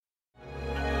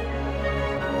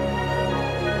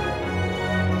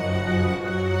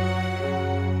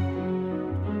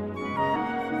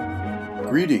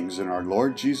Greetings in our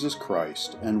Lord Jesus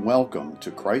Christ, and welcome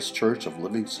to Christ Church of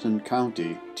Livingston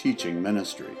County Teaching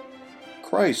Ministry.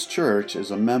 Christ Church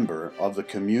is a member of the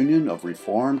Communion of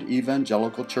Reformed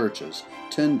Evangelical Churches,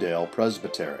 Tyndale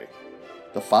Presbytery.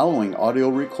 The following audio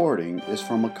recording is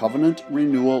from a covenant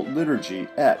renewal liturgy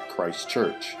at Christ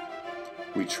Church.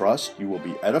 We trust you will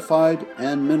be edified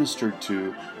and ministered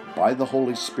to by the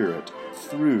Holy Spirit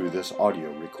through this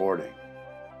audio recording.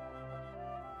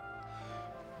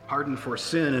 Pardon for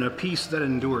sin and a peace that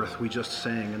endureth, we just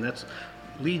sang, and that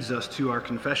leads us to our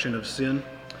confession of sin.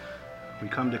 We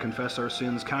come to confess our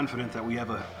sins, confident that we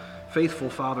have a faithful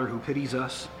Father who pities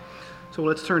us. So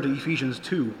let's turn to Ephesians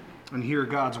 2 and hear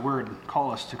God's word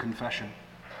call us to confession.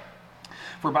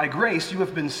 For by grace you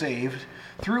have been saved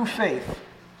through faith,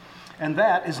 and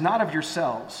that is not of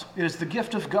yourselves. It is the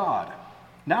gift of God,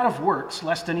 not of works,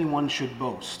 lest anyone should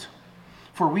boast.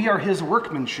 For we are his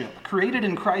workmanship, created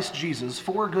in Christ Jesus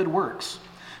for good works,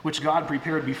 which God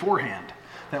prepared beforehand,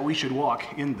 that we should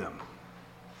walk in them.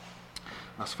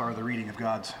 Thus far, the reading of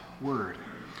God's word.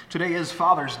 Today is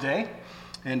Father's Day,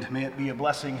 and may it be a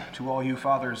blessing to all you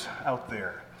fathers out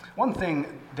there. One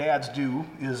thing dads do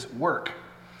is work,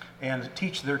 and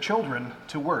teach their children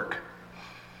to work.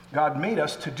 God made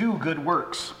us to do good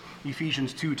works,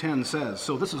 Ephesians 2:10 says,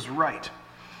 so this is right.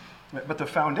 But the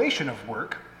foundation of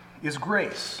work is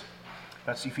grace.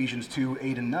 That's Ephesians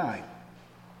 2:8 and 9.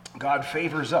 God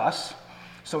favors us,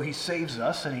 so he saves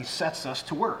us and he sets us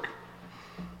to work.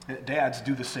 Dads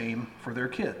do the same for their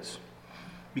kids.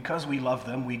 Because we love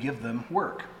them, we give them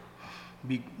work.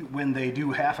 When they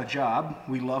do half a job,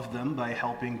 we love them by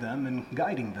helping them and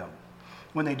guiding them.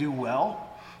 When they do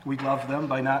well, we love them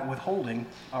by not withholding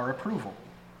our approval.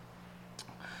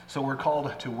 So we're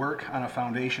called to work on a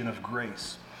foundation of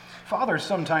grace. Fathers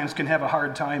sometimes can have a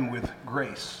hard time with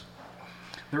grace.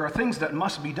 There are things that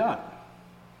must be done,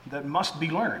 that must be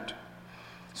learned.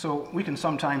 So we can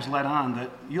sometimes let on that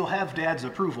you'll have dad's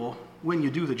approval when you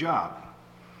do the job.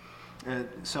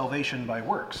 Salvation by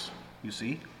works, you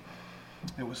see.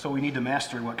 So we need to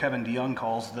master what Kevin DeYoung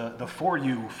calls the for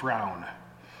you frown.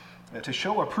 To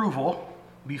show approval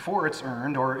before it's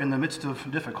earned or in the midst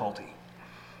of difficulty.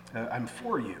 I'm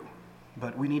for you,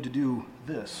 but we need to do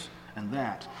this and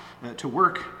that. To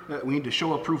work, we need to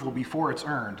show approval before it's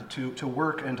earned, to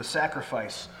work and to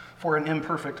sacrifice for an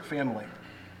imperfect family.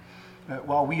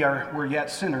 While we're yet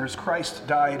sinners, Christ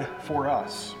died for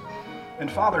us.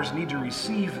 And fathers need to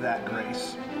receive that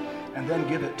grace and then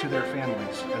give it to their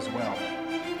families as well.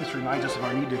 This reminds us of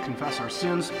our need to confess our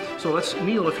sins. So let's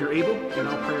kneel if you're able, and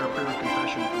I'll pray our prayer of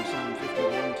confession from Psalm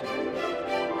 51 today.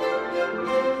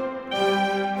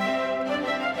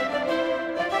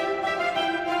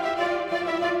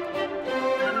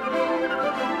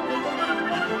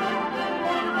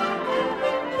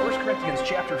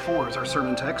 Chapter 4 is our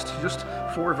sermon text, just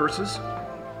 4 verses,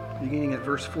 beginning at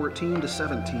verse 14 to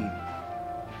 17.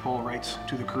 Paul writes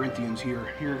to the Corinthians here,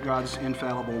 hear God's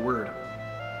infallible word.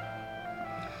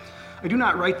 I do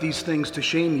not write these things to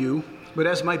shame you, but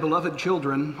as my beloved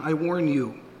children, I warn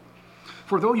you.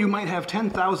 For though you might have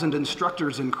 10,000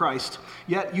 instructors in Christ,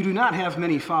 yet you do not have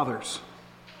many fathers.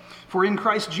 For in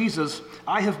Christ Jesus,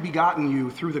 I have begotten you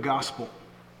through the gospel.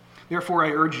 Therefore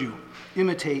I urge you,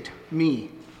 imitate me.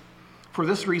 For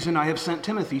this reason I have sent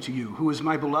Timothy to you, who is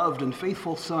my beloved and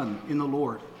faithful son in the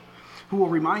Lord, who will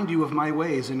remind you of my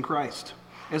ways in Christ,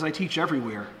 as I teach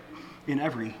everywhere, in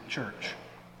every church.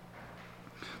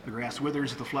 The grass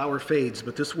withers, the flower fades,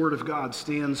 but this word of God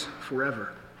stands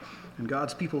forever. And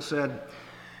God's people said,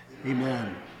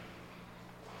 Amen.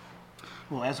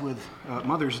 Well, as with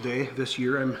Mother's Day this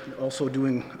year, I'm also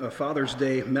doing a Father's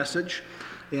Day message.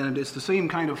 And it's the same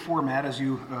kind of format as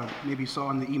you maybe saw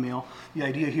in the email. The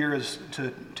idea here is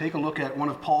to take a look at one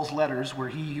of Paul's letters where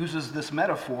he uses this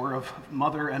metaphor of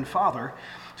mother and father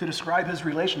to describe his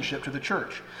relationship to the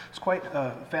church. It's quite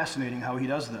fascinating how he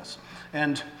does this.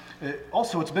 And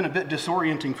also, it's been a bit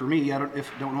disorienting for me. I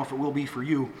don't know if it will be for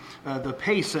you. The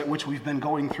pace at which we've been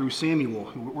going through Samuel.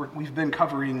 We've been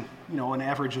covering, an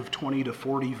average of 20 to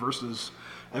 40 verses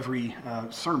every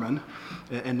sermon,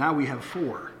 and now we have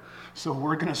 4. So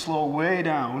we're going to slow way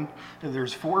down.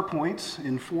 There's 4 points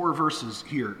in 4 verses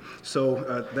here.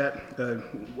 So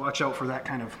watch out for that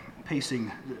kind of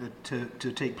pacing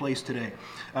to take place today.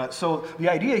 So the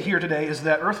idea here today is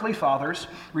that earthly fathers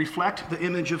reflect the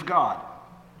image of God.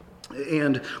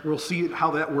 And we'll see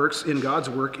how that works in God's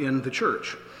work in the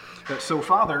church. So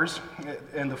fathers,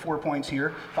 and the 4 points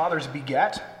here, fathers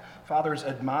beget, fathers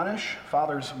admonish,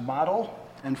 fathers model,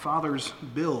 and fathers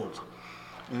build.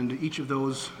 And each of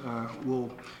those will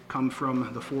come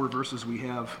from the 4 verses we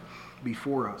have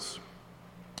before us.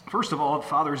 First of all,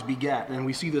 fathers beget, and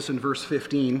we see this in verse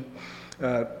 15.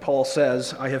 Paul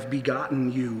says, I have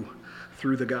begotten you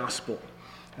through the gospel.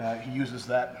 He uses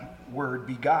that word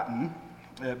begotten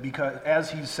because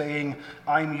as he's saying,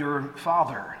 I'm your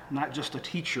father, not just a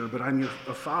teacher, but I'm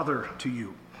a father to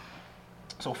you.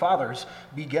 So fathers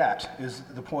beget is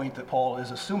the point that Paul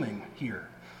is assuming here.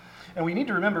 And we need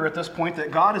to remember at this point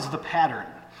that God is the pattern,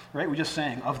 right? We just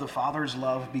sang, of the Father's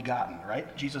love begotten,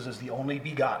 right? Jesus is the only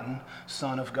begotten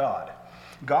Son of God.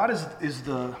 God is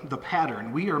the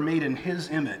pattern. We are made in his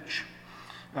image.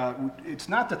 It's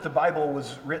not that the Bible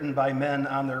was written by men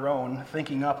on their own,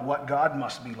 thinking up what God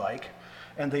must be like,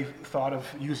 and they thought of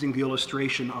using the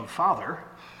illustration of Father.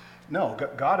 No,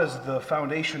 God is the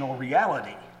foundational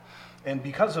reality. And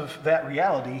because of that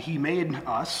reality, he made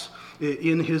us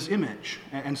in his image.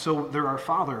 And so there are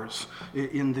fathers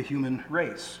in the human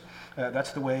race.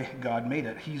 That's the way God made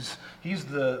it. He's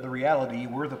the reality.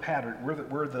 We're the pattern.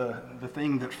 We're the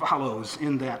thing that follows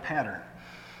in that pattern.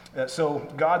 So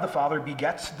God the Father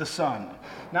begets the Son,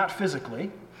 not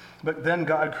physically, but then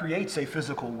God creates a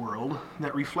physical world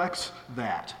that reflects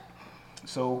that.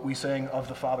 So we sang of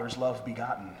the Father's love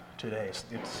begotten today.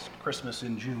 It's Christmas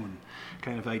in June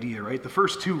kind of idea, right? The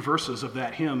first two verses of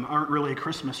that hymn aren't really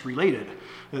Christmas related.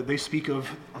 They speak of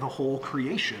the whole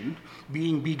creation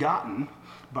being begotten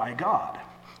by God.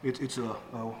 It's a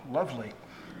lovely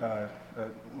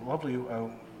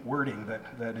wording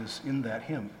that is in that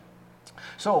hymn.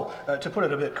 So, to put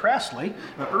it a bit crassly,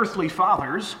 earthly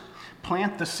fathers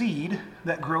plant the seed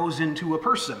that grows into a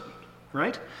person,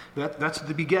 right? That's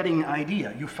the begetting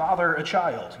idea. You father a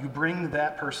child, you bring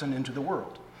that person into the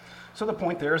world. So the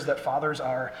point there is that fathers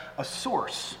are a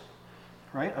source,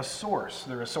 right? A source.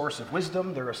 They're a source of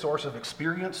wisdom, they're a source of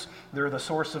experience, they're the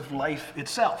source of life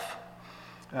itself.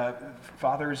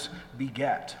 Fathers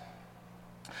beget.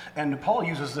 And Paul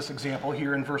uses this example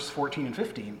here in verse 14 and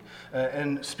 15.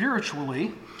 And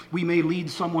spiritually, we may lead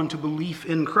someone to belief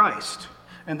in Christ.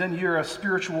 And then you're a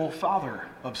spiritual father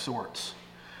of sorts.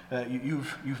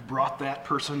 You've brought that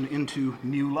person into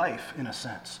new life, in a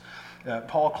sense.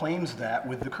 Paul claims that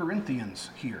with the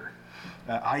Corinthians here.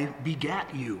 I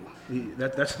begat you.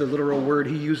 That's the literal word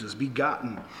he uses,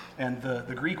 begotten. And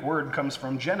the Greek word comes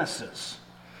from Genesis.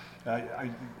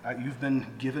 You've been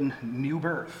given new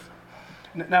birth.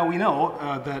 Now we know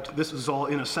that this is all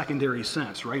in a secondary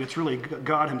sense, right? It's really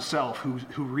God himself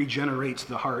who regenerates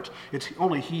the heart. It's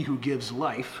only he who gives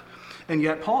life. And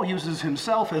yet Paul uses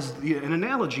himself as an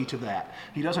analogy to that.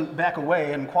 He doesn't back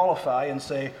away and qualify and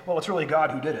say, well, it's really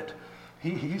God who did it.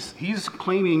 He's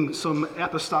claiming some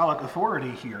apostolic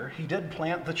authority here. He did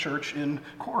plant the church in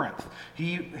Corinth.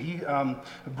 He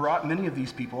brought many of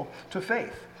these people to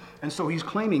faith. And so he's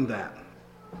claiming that.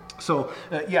 So,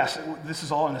 yes, this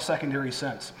is all in a secondary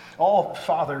sense. All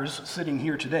fathers sitting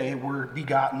here today were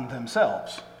begotten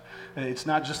themselves. It's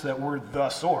not just that we're the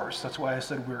source. That's why I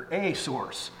said we're a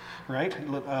source, right?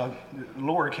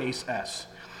 Lowercase s.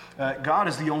 God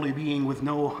is the only being with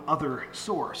no other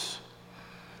source.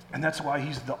 And that's why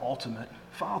he's the ultimate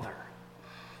father.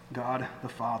 God the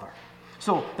Father.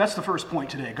 So that's the first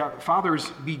point today. Fathers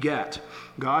beget.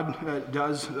 God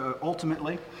does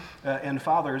ultimately, and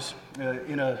fathers,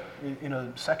 in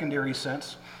a secondary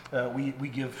sense, we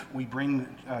bring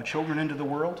children into the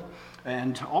world,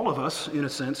 and all of us, in a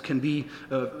sense, can be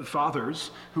fathers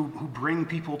who bring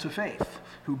people to faith,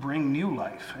 who bring new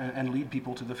life and lead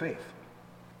people to the faith.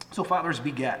 So fathers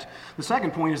beget. The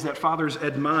second point is that fathers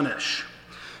admonish.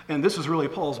 And this is really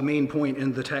Paul's main point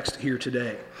in the text here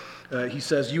today. He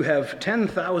says, you have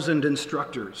 10,000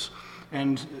 instructors.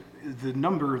 And the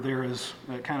number there is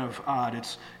kind of odd.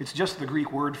 It's just the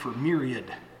Greek word for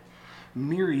myriad.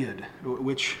 Myriad,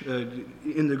 which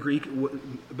in the Greek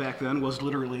back then was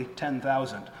literally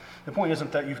 10,000. The point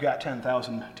isn't that you've got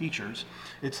 10,000 teachers.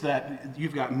 It's that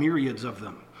you've got myriads of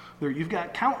them. You've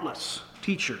got countless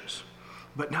teachers,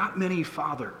 but not many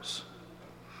fathers.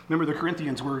 Remember, the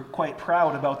Corinthians were quite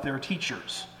proud about their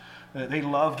teachers. They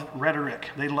loved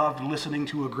rhetoric. They loved listening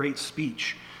to a great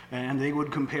speech. And they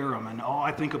would compare them. And,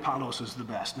 I think Apollos is the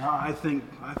best. No, I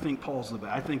think Paul's the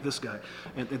best. I think this guy.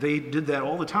 And they did that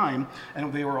all the time.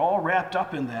 And they were all wrapped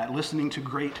up in that, listening to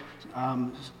great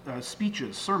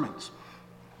speeches, sermons.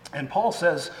 And Paul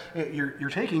says, you're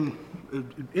taking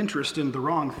interest in the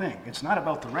wrong thing. It's not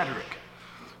about the rhetoric.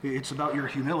 It's about your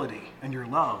humility and your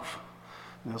love.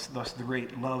 Thus the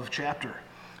great love chapter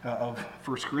of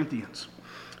 1 Corinthians.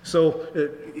 So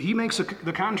he makes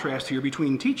the contrast here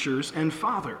between teachers and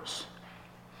fathers.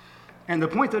 And the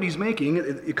point that he's making,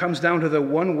 it comes down to the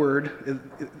one word,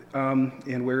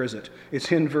 and where is it?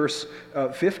 It's in verse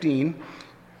 15.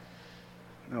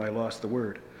 Oh, I lost the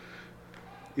word.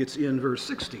 It's in verse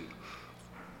 16.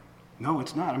 No,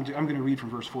 it's not. I'm going to read from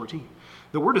verse 14.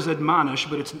 The word is admonish,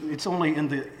 but it's only in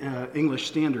the English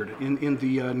Standard. In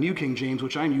the New King James,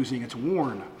 which I'm using, it's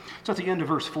warn. It's at the end of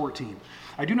verse 14.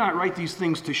 I do not write these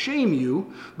things to shame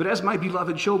you, but as my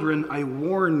beloved children, I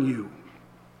warn you.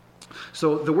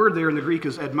 So the word there in the Greek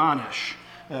is admonish,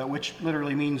 which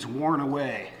literally means warn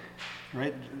away,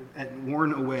 right?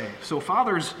 Warn away. So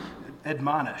fathers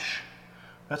admonish.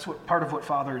 That's what part of what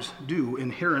fathers do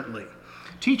inherently.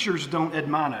 Teachers don't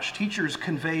admonish. Teachers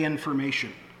convey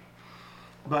information.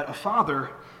 But a father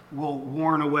will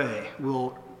warn away,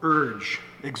 will urge,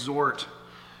 exhort,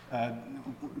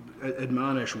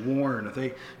 admonish,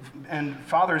 warn. And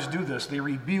fathers do this. They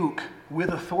rebuke with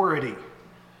authority,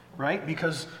 right?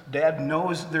 Because dad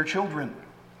knows their children.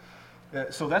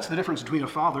 So that's the difference between a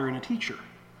father and a teacher.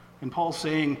 And Paul's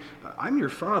saying, I'm your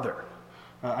father.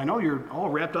 I know you're all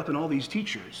wrapped up in all these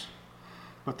teachers,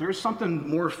 but there's something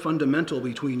more fundamental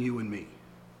between you and me.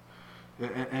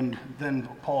 And then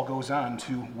Paul goes on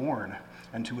to warn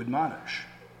and to admonish.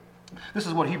 This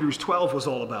is what Hebrews 12 was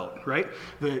all about, right?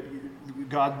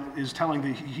 God is telling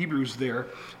the Hebrews there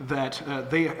that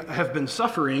they have been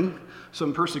suffering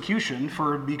some persecution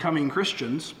for becoming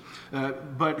Christians,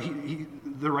 but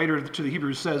the writer to the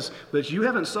Hebrews says, but you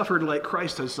haven't suffered like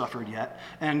Christ has suffered yet,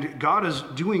 and God is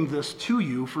doing this to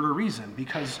you for a reason,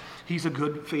 because he's a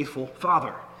good, faithful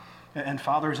father. And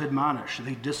fathers admonish,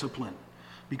 they discipline,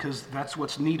 because that's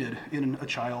what's needed in a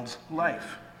child's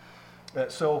life.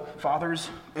 So fathers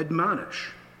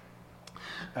admonish.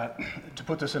 To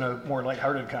put this in a more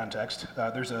lighthearted context,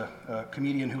 there's a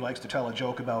comedian who likes to tell a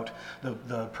joke about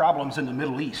the problems in the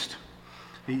Middle East.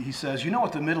 He says, you know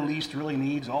what the Middle East really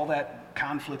needs? All that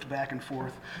conflict back and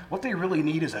forth. What they really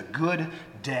need is a good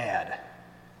dad.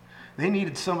 They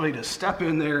needed somebody to step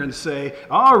in there and say,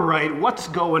 all right, what's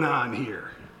going on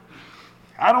here?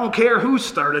 I don't care who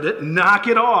started it, knock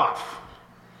it off.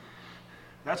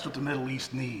 That's what the Middle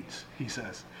East needs, he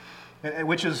says,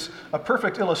 which is a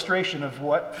perfect illustration of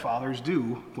what fathers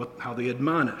do, how they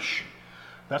admonish.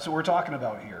 That's what we're talking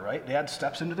about here, right? Dad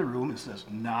steps into the room and says,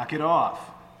 knock it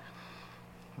off.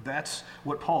 That's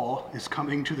what Paul is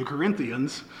coming to the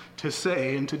Corinthians to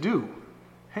say and to do.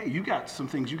 Hey, you got some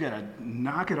things, you got to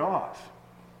knock it off.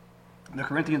 The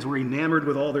Corinthians were enamored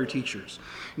with all their teachers.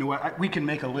 You know what? We can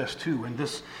make a list too, and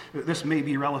this may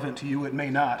be relevant to you, it may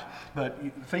not. But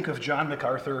think of John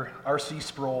MacArthur, R.C.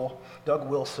 Sproul, Doug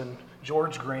Wilson,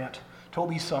 George Grant,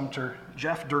 Toby Sumter,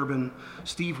 Jeff Durbin,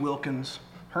 Steve Wilkins,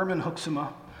 Herman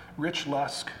Hoeksema, Rich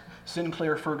Lusk,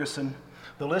 Sinclair Ferguson.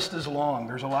 The list is long.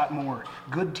 There's a lot more.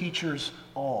 Good teachers,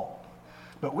 all.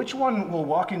 But which one will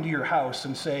walk into your house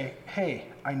and say, hey,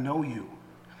 I know you.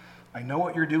 I know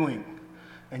what you're doing.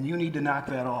 And you need to knock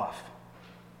that off.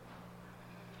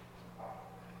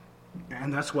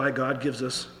 And that's why God gives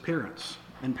us parents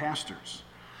and pastors,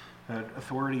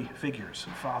 authority figures,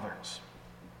 fathers.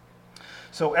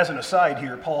 So as an aside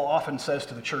here, Paul often says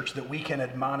to the church that we can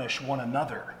admonish one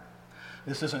another.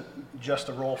 This isn't just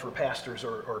a role for pastors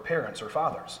or parents or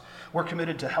fathers. We're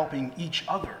committed to helping each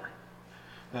other.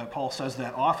 Paul says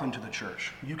that often to the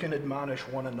church. You can admonish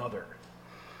one another.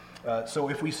 So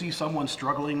if we see someone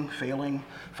struggling, failing,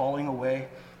 falling away,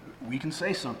 we can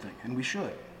say something, and we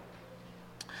should.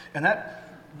 And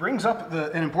that brings up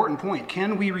an important point.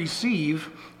 Can we receive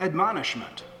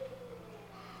admonishment?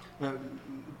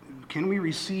 Can we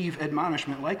receive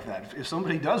admonishment like that? If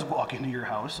somebody does walk into your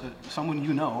house, someone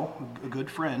you know, a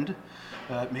good friend,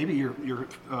 maybe your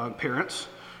parents,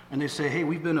 and they say, hey,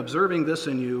 we've been observing this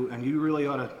in you, and you really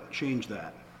ought to change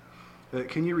that.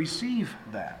 Can you receive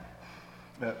that?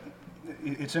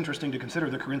 It's interesting to consider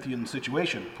the Corinthian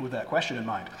situation with that question in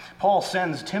mind. Paul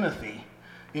sends Timothy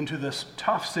into this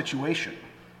tough situation,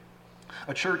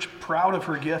 a church proud of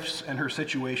her gifts and her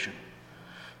situation,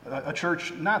 a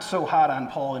church not so hot on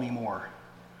Paul anymore.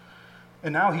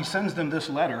 And now he sends them this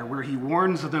letter where he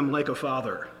warns them like a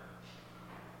father.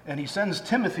 And he sends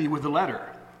Timothy with the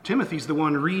letter. Timothy's the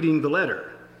one reading the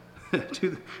letter,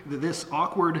 to this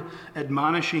awkward,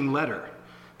 admonishing letter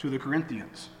to the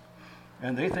Corinthians.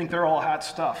 And they think they're all hot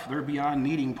stuff. They're beyond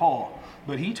needing Paul.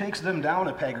 But he takes them down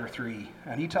a peg or three,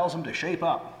 and he tells them to shape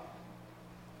up.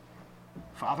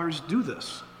 Fathers do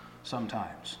this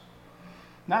sometimes.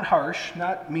 Not harsh,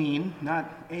 not mean,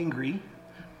 not angry,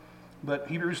 but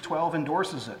Hebrews 12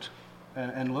 endorses it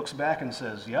and looks back and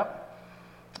says, yep,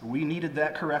 we needed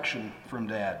that correction from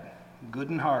Dad. Good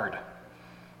and hard.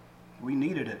 We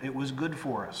needed it. It was good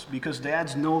for us because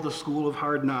dads know the school of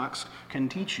hard knocks can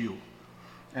teach you.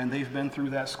 And they've been through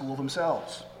that school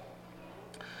themselves.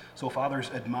 So fathers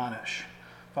admonish.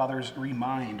 Fathers,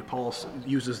 remind. Paul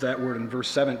uses that word in verse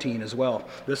 17 as well.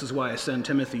 This is why I send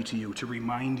Timothy to you, to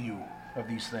remind you of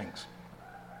these things.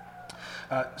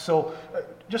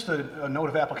 Just a note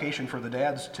of application for the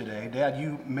dads today. Dad,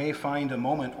 you may find a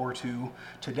moment or two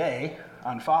today,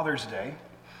 on Father's Day,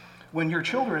 when your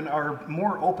children are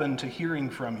more open to hearing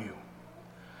from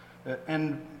you.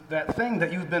 And that thing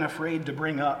that you've been afraid to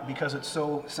bring up because it's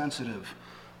so sensitive,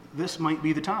 this might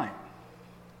be the time.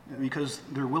 Because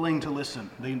they're willing to listen.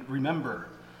 They remember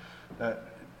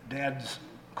that Dad's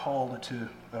called to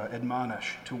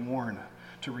admonish, to warn,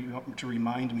 to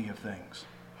remind me of things.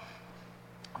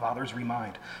 Fathers,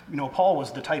 remind. You know, Paul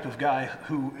was the type of guy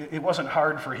who, it wasn't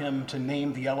hard for him to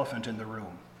name the elephant in the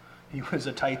room. He was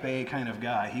a type A kind of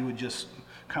guy. He would just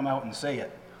come out and say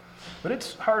it. But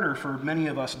it's harder for many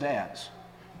of us dads.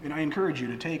 And I encourage you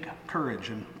to take courage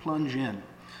and plunge in.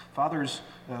 Fathers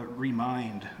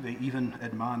remind, they even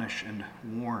admonish and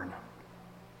warn.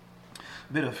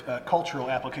 A bit of cultural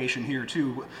application here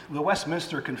too. The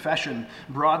Westminster Confession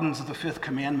broadens the fifth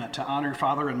commandment to honor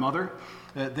father and mother.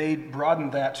 They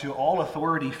broadened that to all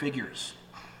authority figures.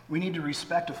 We need to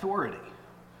respect authority.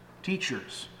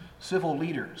 Teachers, civil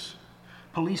leaders,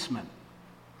 policemen.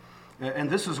 And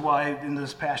this is why in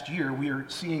this past year we are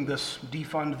seeing this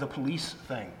defund the police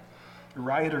thing.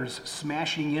 Rioters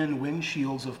smashing in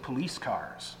windshields of police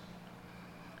cars.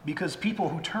 Because people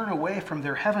who turn away from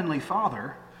their heavenly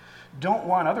Father don't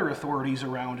want other authorities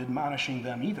around admonishing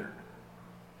them either.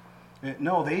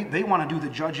 No, they want to do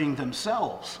the judging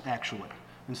themselves, actually.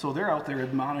 And so they're out there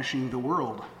admonishing the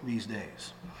world these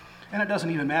days. And it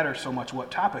doesn't even matter so much what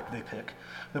topic they pick.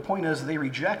 The point is they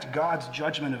reject God's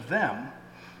judgment of them,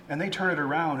 and they turn it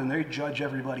around and they judge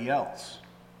everybody else.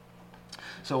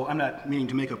 So I'm not meaning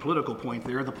to make a political point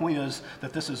there. The point is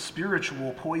that this is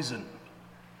spiritual poison.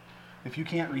 If you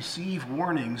can't receive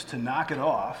warnings to knock it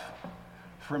off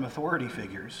from authority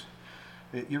figures,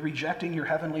 you're rejecting your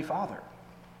heavenly Father,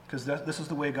 because this is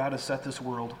the way God has set this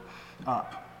world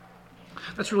up.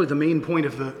 That's really the main point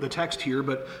of the text here,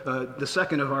 but the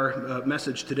second of our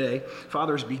message today,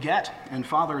 fathers beget and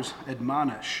fathers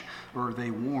admonish, or they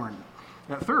warn.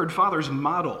 Third, fathers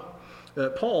model.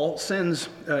 Paul sends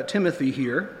Timothy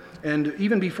here, and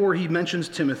even before he mentions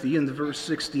Timothy in the verse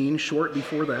 16, short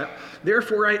before that,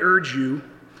 therefore I urge you,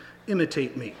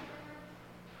 imitate me.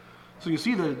 So you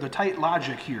see the tight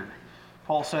logic here.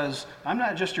 Paul says, I'm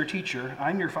not just your teacher,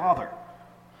 I'm your father.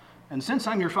 And since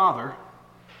I'm your father,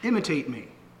 imitate me.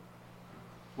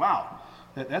 Wow,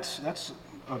 that's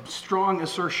a strong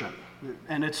assertion.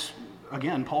 And it's,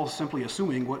 again, Paul's simply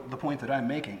assuming what the point that I'm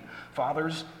making.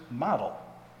 Fathers model.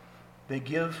 They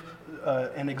give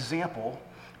an example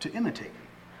to imitate.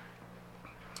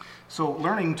 So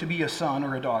learning to be a son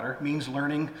or a daughter means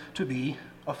learning to be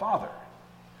a father.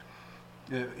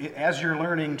 As you're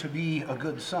learning to be a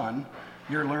good son,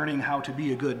 you're learning how to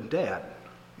be a good dad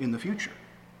in the future.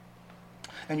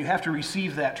 And you have to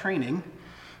receive that training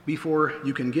before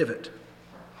you can give it.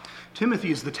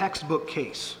 Timothy is the textbook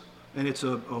case, and it's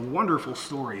a wonderful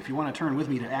story. If you want to turn with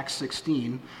me to Acts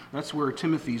 16, that's where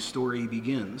Timothy's story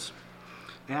begins.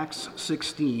 Acts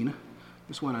 16,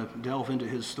 just want to delve into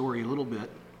his story a little bit.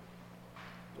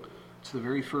 It's the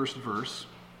very first verse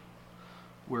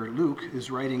where Luke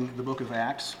is writing the book of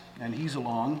Acts, and he's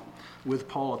along with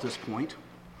Paul at this point,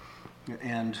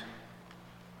 and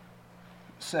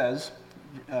says,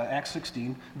 Acts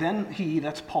 16, then he,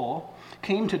 that's Paul,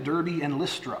 came to Derbe and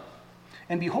Lystra,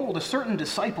 and behold, a certain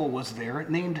disciple was there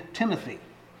named Timothy,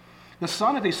 the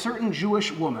son of a certain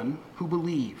Jewish woman who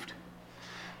believed.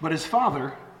 But his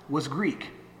father was Greek.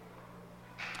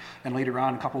 And later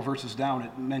on, a couple verses down,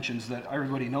 it mentions that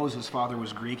everybody knows his father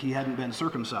was Greek. He hadn't been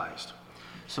circumcised.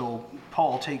 So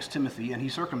Paul takes Timothy and he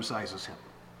circumcises him.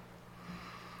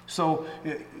 So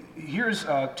here's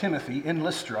Timothy in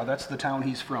Lystra. That's the town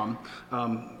he's from.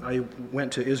 I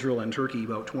went to Israel and Turkey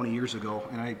about 20 years ago,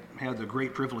 and I had the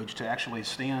great privilege to actually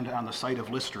stand on the site of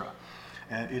Lystra.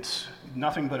 It's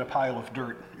nothing but a pile of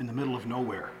dirt in the middle of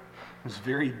nowhere. This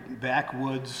very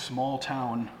backwoods, small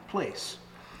town place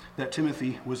that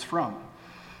Timothy was from.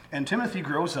 And Timothy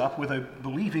grows up with a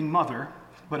believing mother,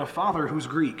 but a father who's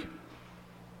Greek.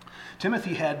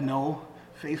 Timothy had no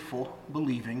faithful,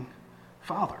 believing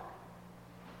father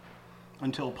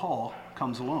until Paul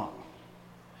comes along.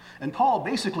 And Paul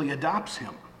basically adopts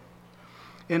him.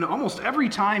 And almost every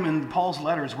time in Paul's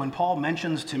letters when Paul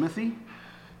mentions Timothy,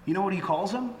 you know what he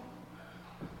calls him?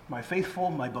 My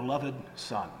faithful, my beloved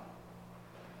son.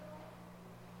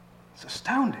 It's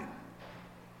astounding.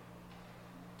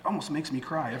 It almost makes me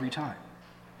cry every time.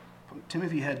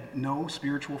 Timothy had no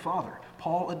spiritual father.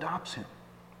 Paul adopts him.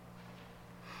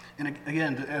 And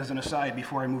again, as an aside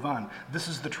before I move on, this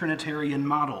is the Trinitarian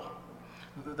model.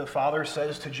 The Father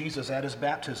says to Jesus at his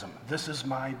baptism, "This is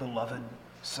my beloved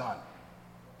Son."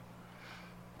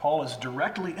 Paul is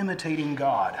directly imitating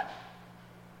God,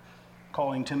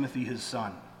 calling Timothy his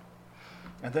son.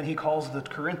 And then he calls the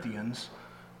Corinthians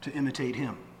to imitate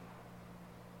him.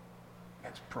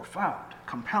 It's profound,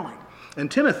 compelling.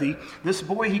 And Timothy, this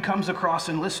boy he comes across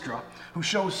in Lystra, who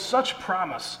shows such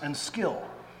promise and skill,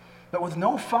 but with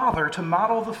no father to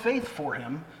model the faith for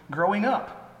him growing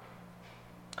up.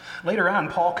 Later on,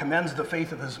 Paul commends the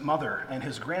faith of his mother and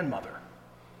his grandmother,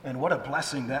 and what a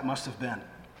blessing that must have been.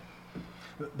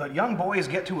 But young boys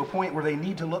get to a point where they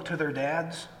need to look to their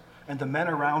dads and the men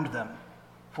around them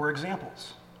for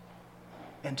examples.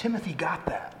 And Timothy got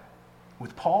that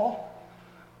with Paul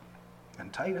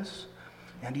and Titus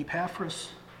and Epaphras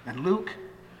and Luke,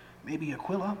 maybe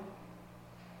Aquila.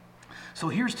 So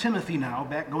here's Timothy now,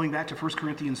 going back to 1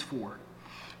 Corinthians 4,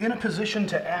 in a position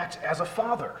to act as a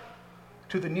father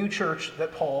to the new church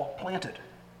that Paul planted.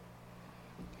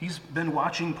 He's been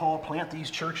watching Paul plant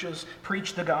these churches,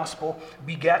 preach the gospel,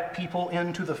 beget people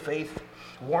into the faith,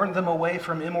 warn them away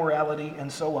from immorality,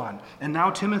 and so on. And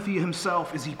now Timothy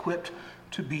himself is equipped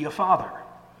to be a father.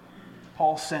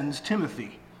 Paul sends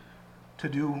Timothy to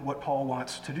do what Paul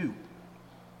wants to do.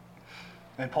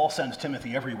 And Paul sends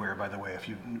Timothy everywhere, by the way.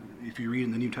 If you read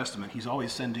in the New Testament, he's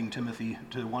always sending Timothy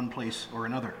to one place or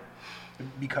another,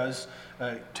 because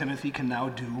Timothy can now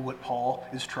do what Paul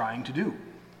is trying to do.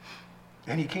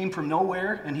 And he came from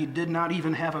nowhere, and he did not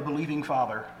even have a believing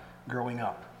father growing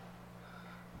up.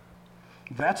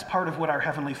 That's part of what our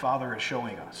Heavenly Father is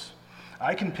showing us.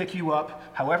 I can pick you up,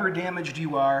 however damaged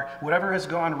you are, whatever has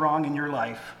gone wrong in your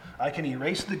life. I can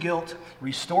erase the guilt,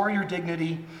 restore your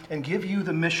dignity, and give you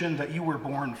the mission that you were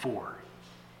born for.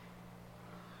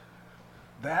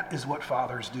 That is what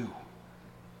fathers do.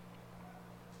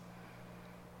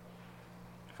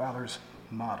 Fathers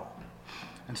model.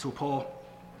 And so Paul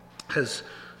has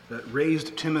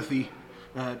raised Timothy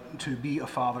to be a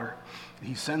father.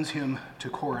 He sends him to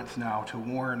Corinth now to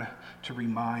warn, to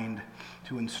remind,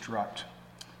 to instruct.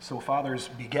 So fathers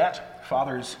beget,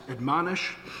 fathers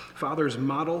admonish, fathers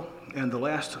model, and the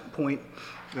last point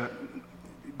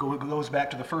goes back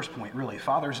to the first point, really.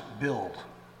 Fathers build.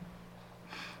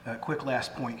 Quick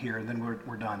last point here, and then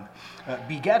we're done.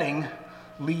 Begetting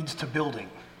leads to building,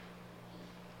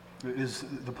 is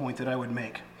the point that I would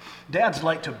make. Dads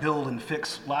like to build and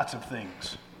fix lots of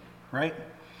things, right?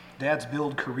 Dads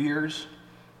build careers,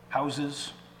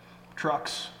 houses,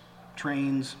 trucks,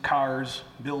 trains, cars,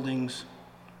 buildings.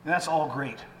 And that's all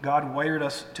great. God wired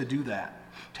us to do that.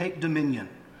 Take dominion,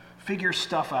 figure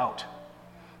stuff out,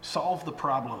 solve the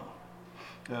problem,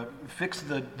 fix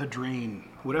the drain,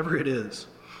 whatever it is.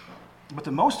 But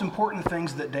the most important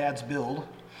things that dads build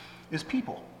is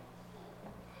people.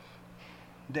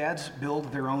 Dads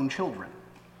build their own children,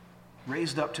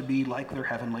 raised up to be like their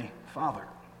Heavenly Father.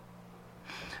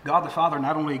 God the Father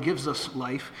not only gives us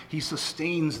life, he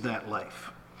sustains that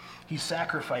life. He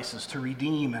sacrifices to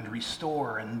redeem and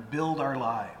restore and build our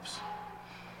lives.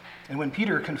 And when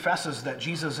Peter confesses that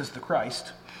Jesus is the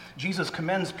Christ, Jesus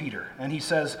commends Peter, and he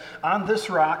says, "On this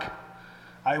rock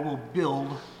I will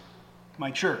build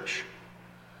my church."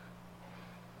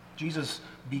 Jesus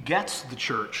begets the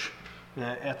church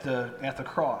at the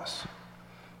cross,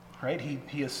 right?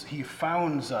 He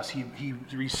founds us, he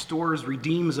restores,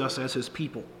 redeems us as his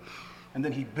people, and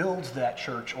then he builds that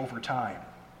church over time.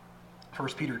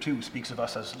 1 Peter 2 speaks of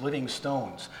us as living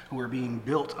stones who are being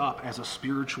built up as a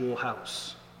spiritual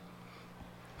house.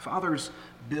 Fathers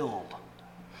build.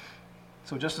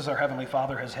 So just as our Heavenly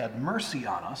Father has had mercy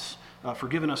on us,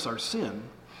 forgiven us our sin,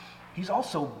 he's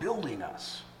also building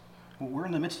us. We're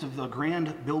in the midst of the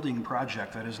grand building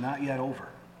project that is not yet over.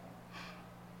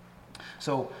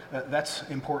 So that's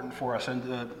important for us. And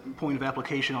the point of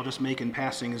application I'll just make in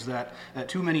passing is that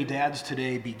too many dads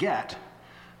today beget,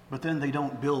 but then they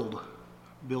don't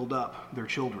build up their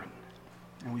children.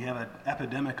 And we have an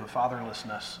epidemic of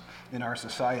fatherlessness in our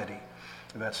society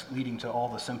that's leading to all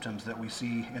the symptoms that we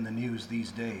see in the news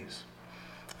these days.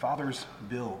 Fathers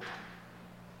build.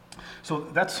 So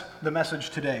that's the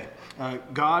message today.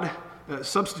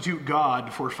 Substitute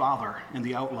God for Father in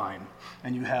the outline,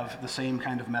 and you have the same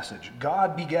kind of message.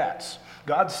 God begets.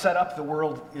 God set up the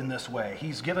world in this way.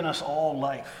 He's given us all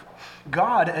life.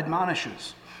 God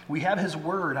admonishes. We have his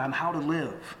word on how to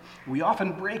live. We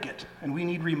often break it, and we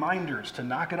need reminders to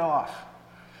knock it off.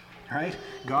 Right?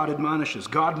 God admonishes.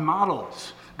 God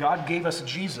models. God gave us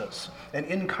Jesus, an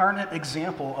incarnate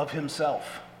example of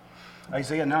himself.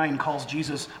 Isaiah 9 calls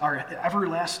Jesus our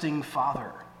everlasting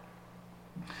Father.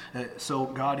 So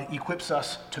God equips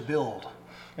us to build.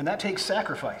 And that takes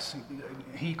sacrifice.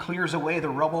 He clears away the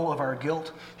rubble of our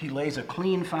guilt. He lays a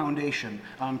clean foundation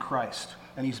on Christ,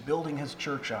 and he's building his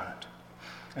church on it.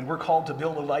 And we're called to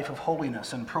build a life of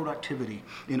holiness and productivity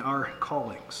in our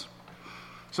callings.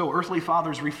 So earthly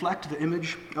fathers reflect the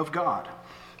image of God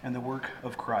and the work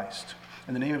of Christ.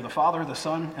 In the name of the Father, the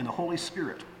Son, and the Holy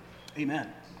Spirit. Amen.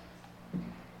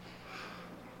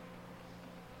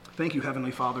 Thank you,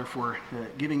 Heavenly Father, for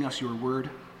giving us your word,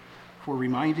 for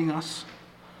reminding us,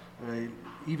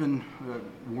 even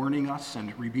warning us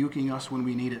and rebuking us when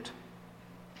we need it.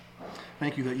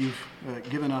 Thank you that you've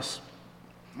given us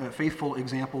faithful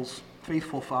examples,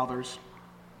 faithful fathers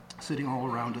sitting all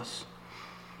around us.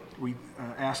 We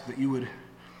ask that you would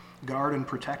guard and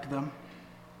protect them,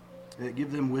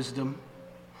 give them wisdom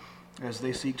as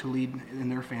they seek to lead in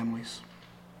their families.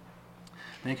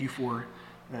 Thank you for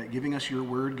giving us your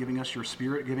word, giving us your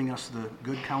spirit, giving us the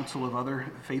good counsel of other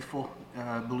faithful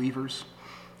believers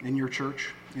in your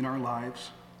church, in our lives,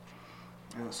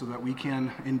 so that we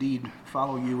can indeed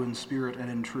follow you in spirit and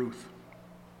in truth.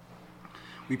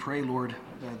 We pray, Lord,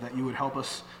 that you would help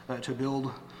us to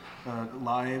build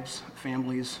lives,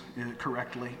 families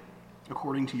correctly,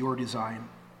 according to your design.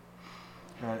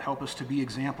 Help us to be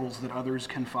examples that others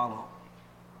can follow.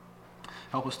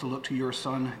 Help us to look to your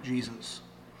Son, Jesus,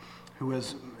 who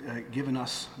has given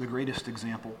us the greatest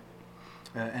example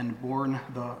and borne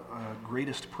the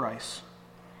greatest price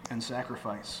and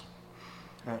sacrifice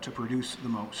to produce the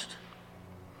most.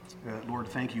 Lord,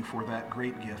 thank you for that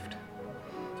great gift.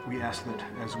 We ask that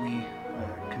as we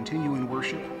continue in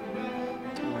worship,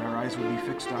 that our eyes would be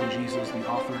fixed on Jesus, the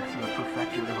author, the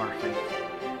perfecter of our faith.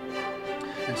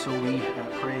 And so we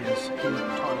pray as he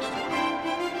taught us to pray.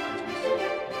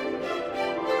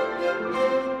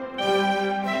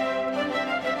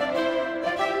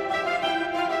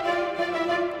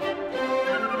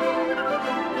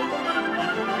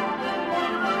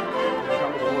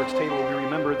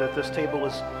 This table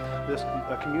is, this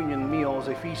communion meal is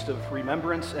a feast of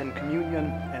remembrance and communion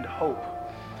and hope.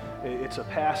 It's a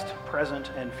past,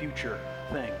 present, and future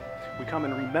thing. We come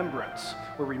in remembrance.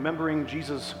 We're remembering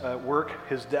Jesus' work,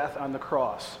 his death on the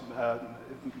cross,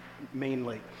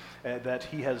 mainly, that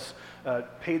he has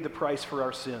paid the price for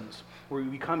our sins.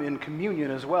 We come in communion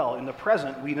as well. In the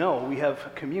present, we know we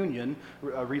have communion,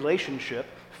 a relationship,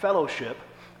 fellowship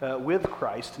with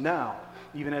Christ now.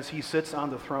 Even as he sits on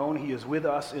the throne, he is with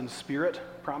us in spirit,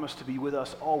 promised to be with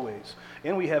us always.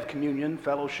 And we have communion,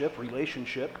 fellowship,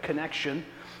 relationship, connection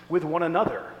with one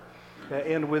another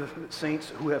and with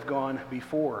saints who have gone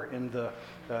before in the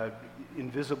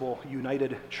invisible,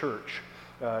 united church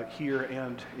here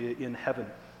and in heaven.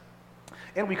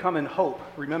 And we come in hope,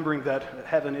 remembering that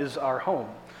heaven is our home,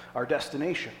 our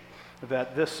destination,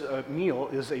 that this meal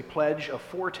is a pledge, a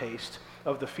foretaste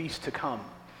of the feast to come,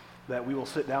 that we will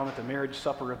sit down at the marriage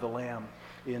supper of the Lamb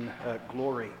in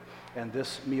glory. And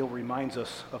this meal reminds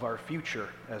us of our future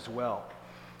as well.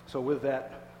 So with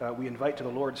that, we invite to the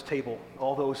Lord's table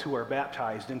all those who are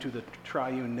baptized into the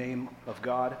triune name of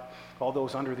God, all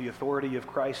those under the authority of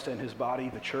Christ and his body,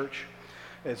 the church.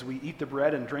 As we eat the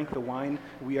bread and drink the wine,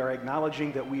 we are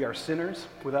acknowledging that we are sinners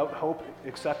without hope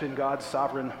except in God's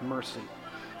sovereign mercy,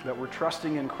 that we're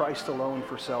trusting in Christ alone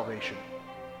for salvation.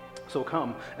 So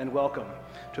come and welcome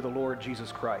to the Lord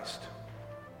Jesus Christ.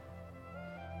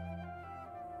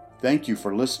 Thank you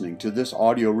for listening to this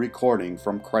audio recording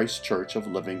from Christ Church of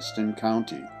Livingston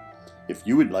County. If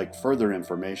you would like further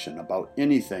information about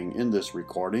anything in this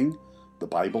recording, the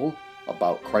Bible,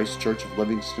 about Christ Church of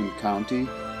Livingston County,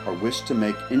 or wish to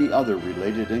make any other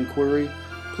related inquiry,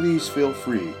 please feel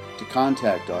free to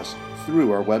contact us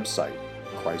through our website,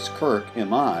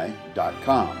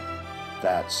 christkirkmi.com.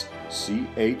 That's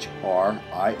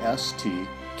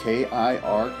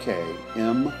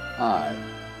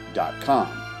CHRISTKIRKMI.com.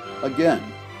 Again,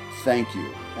 thank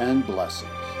you and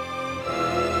blessings.